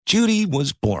Judy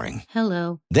was boring.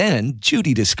 Hello. Then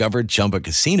Judy discovered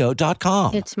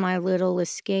ChumbaCasino.com. It's my little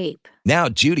escape. Now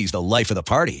Judy's the life of the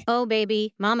party. Oh,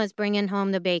 baby, mama's bringing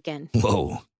home the bacon.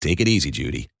 Whoa, take it easy,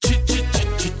 Judy.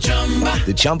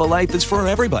 The Chumba life is for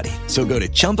everybody. So go to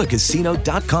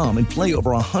ChumbaCasino.com and play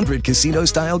over 100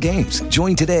 casino-style games.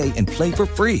 Join today and play for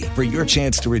free for your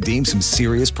chance to redeem some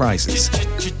serious prizes.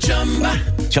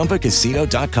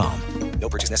 ChumbaCasino.com. No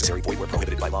purchase necessary. Void where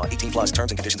prohibited by law. 18 plus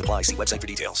terms and conditions apply. See website for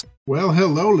details. Well,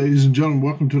 hello, ladies and gentlemen.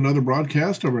 Welcome to another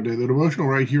broadcast of our daily devotional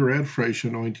right here at Fresh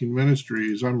Anointing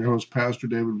Ministries. I'm your host, Pastor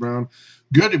David Brown.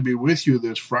 Good to be with you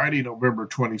this Friday, November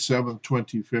 27th,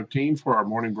 2015, for our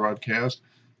morning broadcast,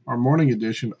 our morning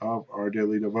edition of our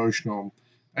daily devotional.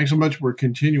 Thanks so much for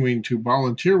continuing to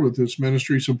volunteer with this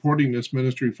ministry, supporting this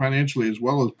ministry financially, as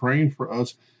well as praying for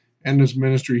us and this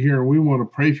ministry here. And we want to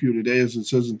pray for you today, as it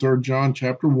says in 3 John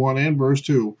chapter 1 and verse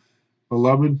 2.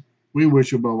 Beloved, we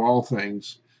wish above all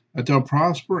things that thou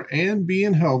prosper and be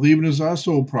in health, even as thy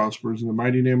soul prospers. In the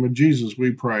mighty name of Jesus, we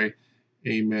pray.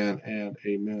 Amen and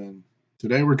amen.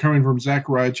 Today we're coming from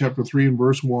Zechariah chapter 3 and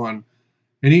verse 1.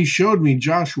 And he showed me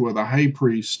Joshua the high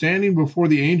priest standing before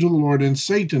the angel of the Lord, and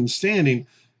Satan standing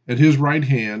at his right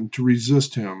hand to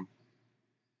resist him.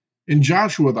 In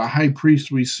Joshua the high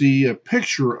priest, we see a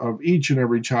picture of each and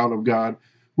every child of God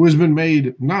who has been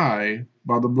made nigh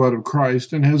by the blood of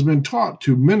Christ and has been taught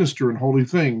to minister in holy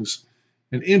things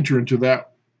and enter into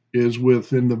that is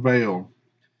within the veil.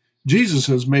 Jesus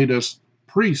has made us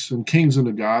priests and kings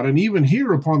unto God, and even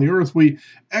here upon the earth we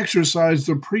exercise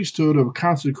the priesthood of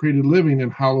consecrated living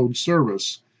and hallowed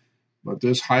service. But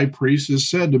this high priest is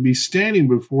said to be standing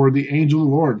before the angel of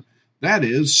the Lord, that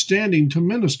is, standing to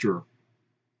minister.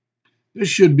 This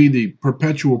should be the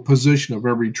perpetual position of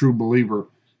every true believer.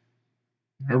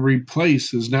 Every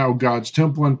place is now God's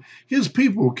temple, and his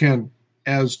people can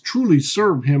as truly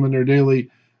serve him in their daily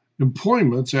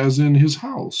employments as in his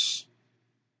house.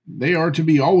 They are to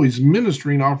be always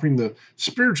ministering, offering the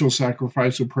spiritual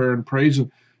sacrifice of prayer and praise,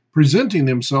 and presenting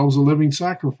themselves a living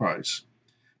sacrifice.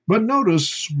 But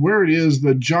notice where it is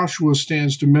that Joshua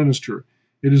stands to minister.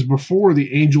 It is before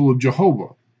the angel of Jehovah.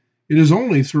 It is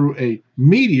only through a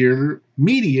mediator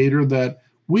that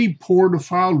we poor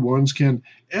defiled ones can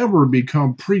ever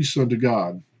become priests unto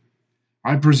God.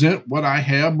 I present what I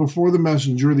have before the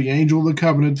messenger, the angel of the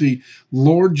covenant, the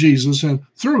Lord Jesus, and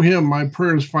through him my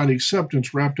prayers find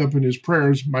acceptance wrapped up in his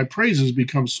prayers. My praises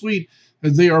become sweet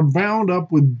as they are bound up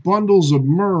with bundles of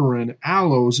myrrh and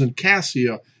aloes and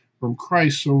cassia from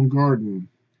Christ's own garden.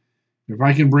 If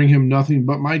I can bring him nothing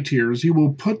but my tears, he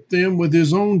will put them with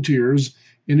his own tears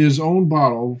in his own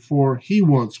bottle, for he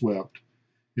once wept.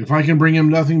 If I can bring him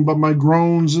nothing but my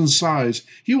groans and sighs,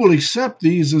 he will accept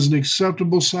these as an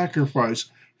acceptable sacrifice,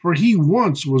 for he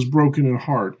once was broken in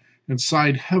heart and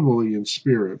sighed heavily in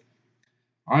spirit.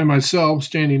 I myself,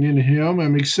 standing in him,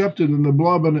 am accepted in the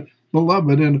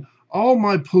beloved, and all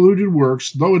my polluted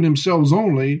works, though in themselves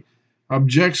only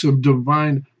objects of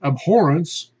divine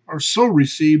abhorrence, are so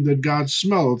received that God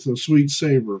smelleth a sweet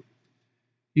savor.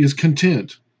 He is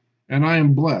content, and I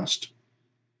am blessed.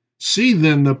 See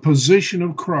then the position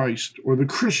of Christ, or the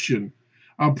Christian,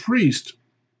 a priest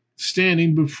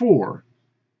standing before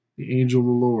the angel of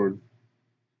the Lord.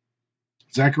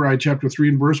 Zechariah chapter 3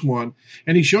 and verse 1,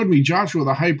 and he showed me Joshua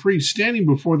the high priest standing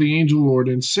before the angel of the Lord,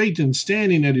 and Satan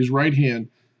standing at his right hand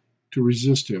to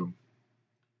resist him.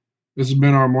 This has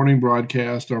been our morning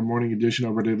broadcast, our morning edition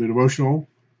of our daily devotional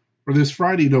for this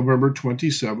Friday, November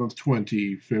 27th,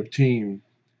 2015.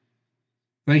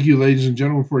 Thank you, ladies and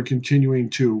gentlemen, for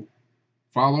continuing to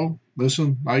follow,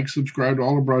 listen, like, subscribe to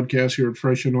all the broadcasts here at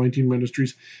Fresh Anointing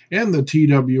Ministries and the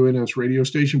TWNS radio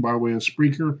station by way of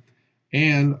Spreaker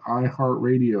and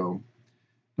iHeartRadio.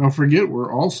 Don't forget,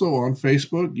 we're also on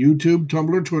Facebook, YouTube,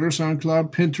 Tumblr, Twitter,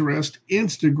 SoundCloud, Pinterest,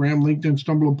 Instagram, LinkedIn,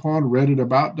 StumbleUpon, Reddit,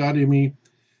 About.me,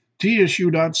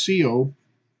 TSU.co,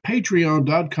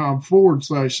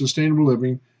 Patreon.com/Sustainable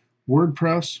Living,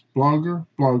 WordPress, Blogger,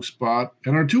 Blogspot,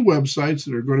 and our two websites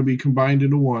that are going to be combined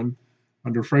into one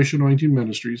under Fresh Anointing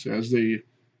Ministries, as they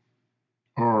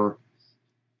are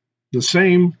the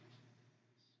same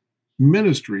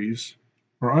ministries,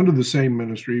 or under the same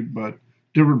ministry, but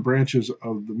different branches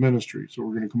of the ministry. So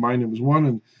we're going to combine them as one,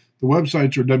 and the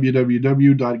websites are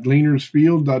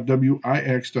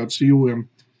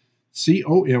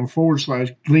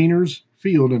www.gleanersfield.wix.com/Gleaners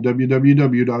Field and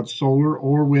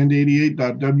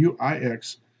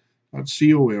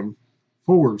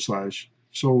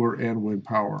www.solarorwind88.wix.com/solar and wind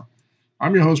power.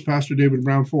 I'm your host, Pastor David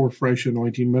Brown for Fresh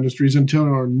Anointing Ministries. Until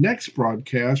our next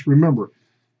broadcast, remember,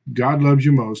 God loves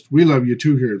you most. We love you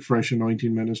too here at Fresh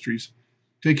Anointing Ministries.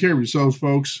 Take care of yourselves,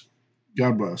 folks.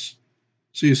 God bless.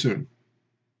 See you soon.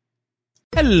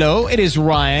 Hello, it is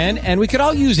Ryan, and we could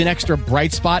all use an extra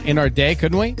bright spot in our day,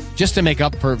 couldn't we? Just to make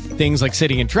up for things like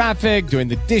sitting in traffic, doing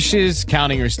the dishes,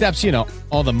 counting your steps, you know,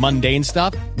 all the mundane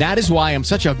stuff. That is why I'm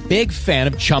such a big fan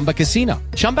of Chumba Casino.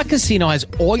 Chumba Casino has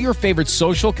all your favorite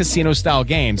social casino-style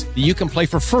games that you can play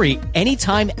for free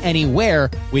anytime, anywhere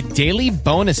with daily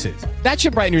bonuses. That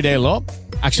should brighten your day a little.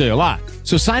 Actually, a lot.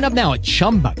 So sign up now at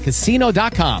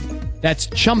ChumbaCasino.com. That's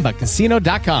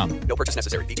ChumbaCasino.com. No purchase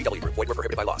necessary. VGW Group. Void where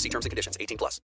prohibited by law. See terms and conditions. 18+.